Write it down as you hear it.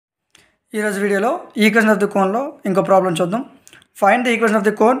ఈరోజు వీడియోలో equation of the కోన్లో ఇంకో ప్రాబ్లం చూద్దాం. Find the equation of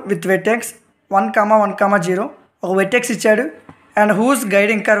the cone with vertex 1,1,0 ఒక వెర్టెక్స్ ఇచ్చాడు అండ్ హూస్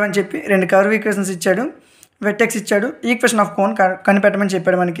గైడింగ్ కర్వ్ అని చెప్పి రెండు కర్వ్ ఈక్వేషన్స్ ఇచ్చాడు, వెర్టెక్స్ ఇచ్చాడు, ఈక్వేషన్ ఆఫ్ కోన్ కనిపెట్టమని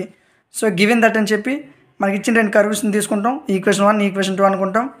చెప్పాడు మనకి. సో గివెన్ దట్ అని చెప్పి మనకి ఇచ్చిన రెండు కర్వ్స్ని తీసుకుంటాం, ఈక్వేషన్ 1 ఈక్వేషన్ 2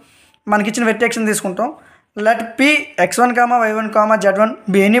 అనుకుంటాం. మనకి ఇచ్చిన వెర్టెక్స్ని తీసుకుంటాం. Let P x1, y1, z1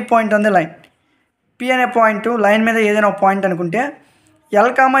 be any point on the line. P అనే పాయింట్ లైన్ మీద ఏదైనా ఒక పాయింట్ అనుకుంటే L,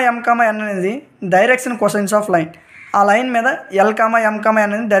 M, N అనేది డైరెక్షన్ కొసైన్స్ ఆఫ్ లైన్. ఆ లైన్ మీద L, M, N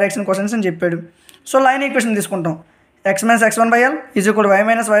అనేది డైరెక్షన్ కొసైన్స్ అని చెప్పాడు. సో లైన్ ఈక్వేషన్ తీసుకుంటాం. x - x1/L is equal y -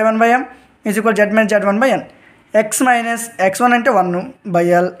 y1/m is equal z - z1/n. x - x1 అంటే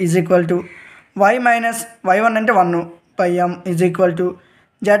 1/L is equal to y - y1 అంటే 1/m is equal to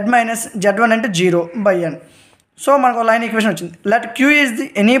z - z1 అంటే 0/n. So మనకు line equation వచ్చింది. Let q is the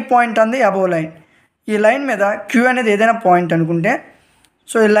any point on the above line. ఈ line మీద q అనేది ఏదైనా point అనుకుంటే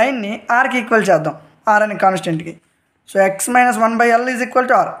సో ఈ లైన్ని ఆర్కి ఈక్వల్ చేద్దాం, ఆర్ అనే కాన్స్టెంట్కి. So x - 1/L is equal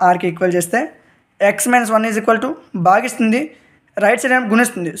to are. Arki equal చేస్తే x - 1 ఈజ్ ఈక్వల్ టు భాగిస్తుంది, right side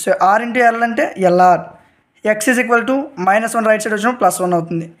గుణిస్తుంది. So are into L అంటే LR. x is equal to -1 right side వచ్చినప్పుడు +1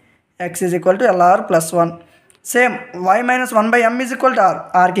 అవుతుంది. x is equal to LR +1. Same y - 1/m is equal to are.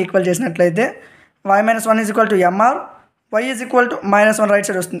 Arki equal చేసినట్లయితే y - 1 is equal to mr, y is equal to -1 right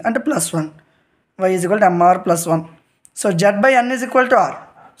side వస్తుంది అంటే +1. y is equal to mr +1. So z/n is equal to are.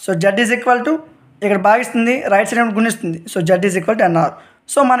 So z is equal to ఇక్కడ భాగిస్తుంది, right side గుణిస్తుంది. So z is equal to nr.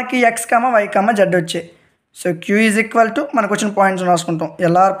 So మనకి x, y, z వచ్చాయి. So q is equal to మనకు వచ్చిన points రాసుకుంటాం.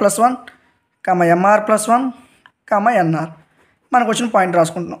 LR +1, MR +1, nr. మనకు వచ్చిన point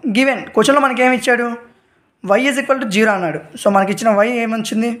రాసుకుంటున్నాం. Given క్వశ్చన్లో మనకి ఏమి ఇచ్చాడు? y ఈజ్ ఈక్వల్ టు 0 అన్నాడు. సో మనకి ఇచ్చిన y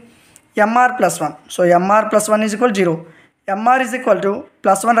ఏమొచ్చింది? MR +1. So MR +1 is equal 0. MR is equal to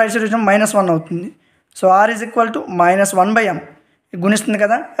 +1 right side వచ్చిన -1 అవుతుంది. So r is equal to -1/m గుణిస్తుంది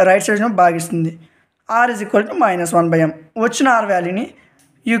కదా, రైట్ సైడ్ భాగిస్తుంది. r is equal to -1/m. వచ్చిన r వాల్యూని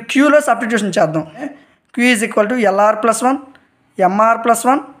ఈ క్యూలో సబ్స్టిట్యూషన్ చేద్దాం. q is equal to LR +1, MR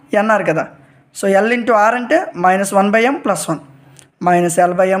 +1, nr కదా. సో L ఇంటూ r అంటే -1/m +1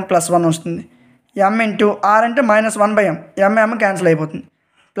 -L/m +1 వస్తుంది. m ఇంటూ r అంటే -1/m, m క్యాన్సిల్ అయిపోతుంది.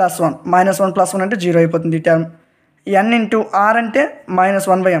 +1 -1 +1 అంటే 0 అయిపోతుంది ఈ టర్మ్. n ఇంటూ r అంటే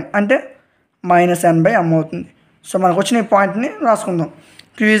 -1/m అంటే -n/m అవుతుంది. సో మనకు వచ్చిన ఈ పాయింట్ని రాసుకుందాం.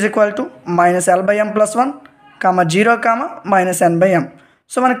 q is equal to -L/m +1, 0, -n/m.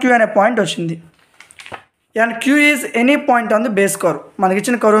 So మనకి q అనే పాయింట్ వచ్చింది. And q is any point on the base curve. మనకి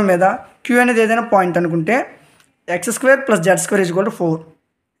ఇచ్చిన కర్వ్ మీద q అనేది ఏదైనా పాయింట్ అనుకుంటే x² + z² is equal to 4.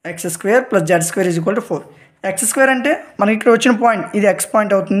 x² + z² is equal to 4. x² అంటే మనకి ఇక్కడ వచ్చిన పాయింట్ ఇది x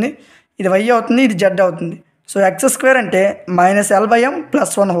పాయింట్ అవుతుంది, ఇది y అవుతుంది, ఇది z అవుతుంది. సో x² అంటే -L/m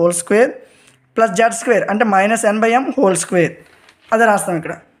 +1 whole square plus z² అంటే -n/m హోల్ స్క్వేర్. అదే రాస్తాం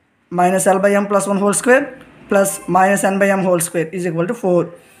ఇక్కడ. -L/m +1 whole square plus -n/m whole square is equal to 4.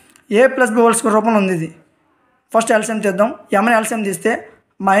 a + b whole square రూపంలో ఉంది ఇది. ఫస్ట్ ఎల్సిఎం తీద్దాం. mని ఎల్సిఎం తీస్తే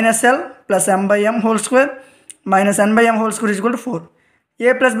 -L + m/m whole square -n/m whole square is equal to 4.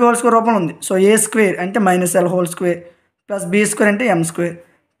 a + b whole square రూపంలో ఉంది. So a² అంటే -L whole square plus b² అంటే m²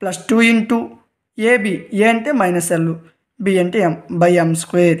 plus 2 into ab. a అంటే -L, b అంటే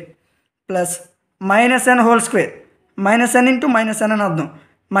m/m² plus -n whole square, -n into -n అని అర్థం,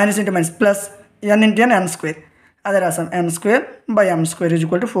 minus into minus plus n into n² అదే రాసాం. n²/m² is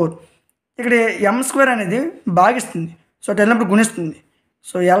equal to 4. ఇక్కడ m² అనేది భాగిస్తుంది, సో వెళ్ళినప్పుడు గుణిస్తుంది.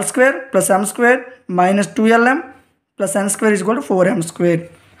 So L² + m² -2LM + n² is equal to 4m².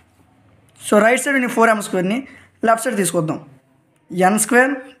 So right side 4m²ని left side తీసుకొద్దాం.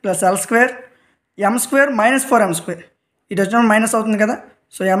 n² + L² m² -4m². ఇటు వచ్చినప్పుడు minus అవుతుంది కదా.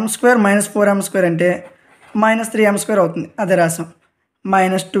 సో m² - 4m² అంటే -3m² అవుతుంది. అదే రాసాం.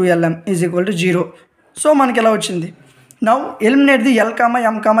 -2LM is equal to 0. So మనకి ఎలా వచ్చింది? Now eliminate the L,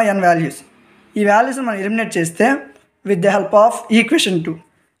 M, n values. ఈ వాల్యూస్ని మనం ఎలిమినేట్ చేస్తే with the help of equation 2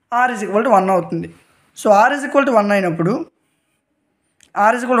 r is equal to 1 అవుతుంది. So r is equal to 1 అయినప్పుడు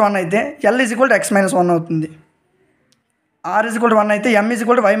r ఈజ్ ఈక్వల్ టు 1 అయితే L is equal to x - 1 అవుతుంది. r is equal to 1 అయితే m is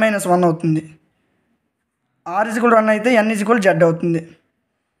equal to y - 1 అవుతుంది. r is equal to 1 అయితే n is equal to z అవుతుంది.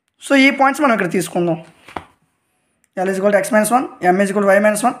 So ఈ points మనం ఇక్కడ తీసుకుందాం. L is equal to x - 1, m is equal to y -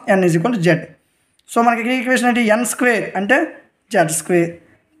 1, n is equal to z. So మనకి equation ఏంటి? n² అంటే z²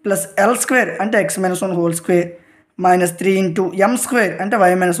 ప్లస్ L² అంటే x - 1 whole square -3 into m² అంటే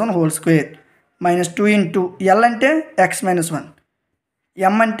y - 1 whole square -2 into L అంటే x - 1,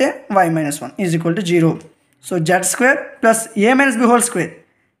 m అంటే y - 1 is equal to 0. So z² plus a - b whole square,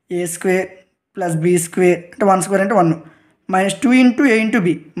 a² plus b² అంటే 1² అంటే 1 -2 into a into b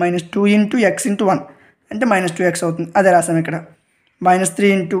 -2 into x into 1 అంటే -2x అవుతుంది. అదే రాసాం ఇక్కడ. మైనస్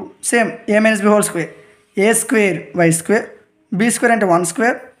 3 ఇంటూ సేమ్ ఏ minus B whole square ఏ square y square B square అంటే 1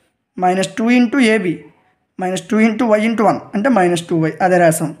 square minus 2 into AB minus 2 into why into 1 అంటే minus 2y అదే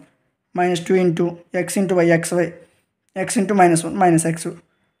రాసాం minus 2 into X into why X into minus 1 minus X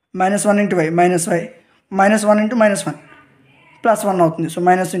minus 1 into y minus 1 into minus 1 plus 1 అవుతుంది so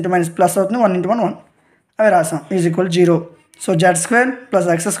minus into minus plus అవుతుంది 1 into 1 1 అవి రాసాం is equal 0 so Z square plus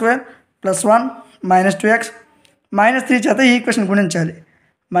X square plus 1 minus 2x minus 3 చేత ఈ equation గుణించాలి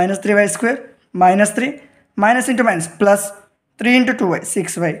minus 3y square minus 3 minus into minus plus 3 into 2y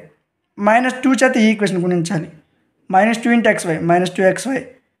 6y minus 2 చేత ఈ equation గుణించాలి minus 2 into xy minus 2xy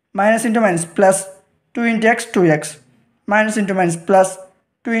minus into minus plus 2 into x 2x minus into minus plus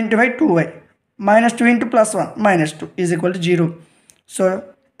 2 into y 2y minus 2 into plus 1 minus 2 is equal to 0 so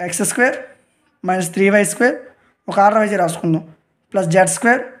X square minus 3y square ఒక order wise రాసుకుందాం plus Z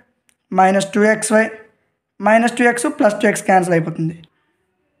square minus 2xy minus 2x plus 2x cancel అయిపోతుంది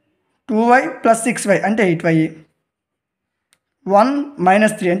 2y plus 6y అంటే 8y 1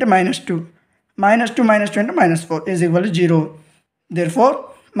 minus 3 అంటే minus 2 minus 2 minus 2 అంటే minus 4 is equal to 0 there four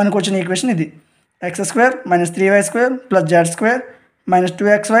మనకు వచ్చిన equation ఇది X square minus 3y square plus Z square minus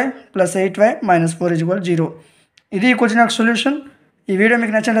 2xy plus 8y minus 4 is equal 0 ఇది ఈ question యొక్క solution ఈ వీడియో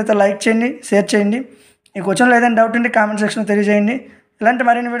మీకు నచ్చినట్లయితే లైక్ చేయండి షేర్ చేయండి ఈ క్వశ్చన్లో ఏదైనా డౌట్ ఉంటే కామెంట్ సెక్షన్లో తెలియజేయండి ఇలాంటి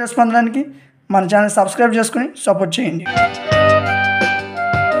మరిన్ని వీడియోస్ పొందడానికి మన ఛానల్ సబ్స్క్రైబ్ చేసుకుని సపోర్ట్ చేయండి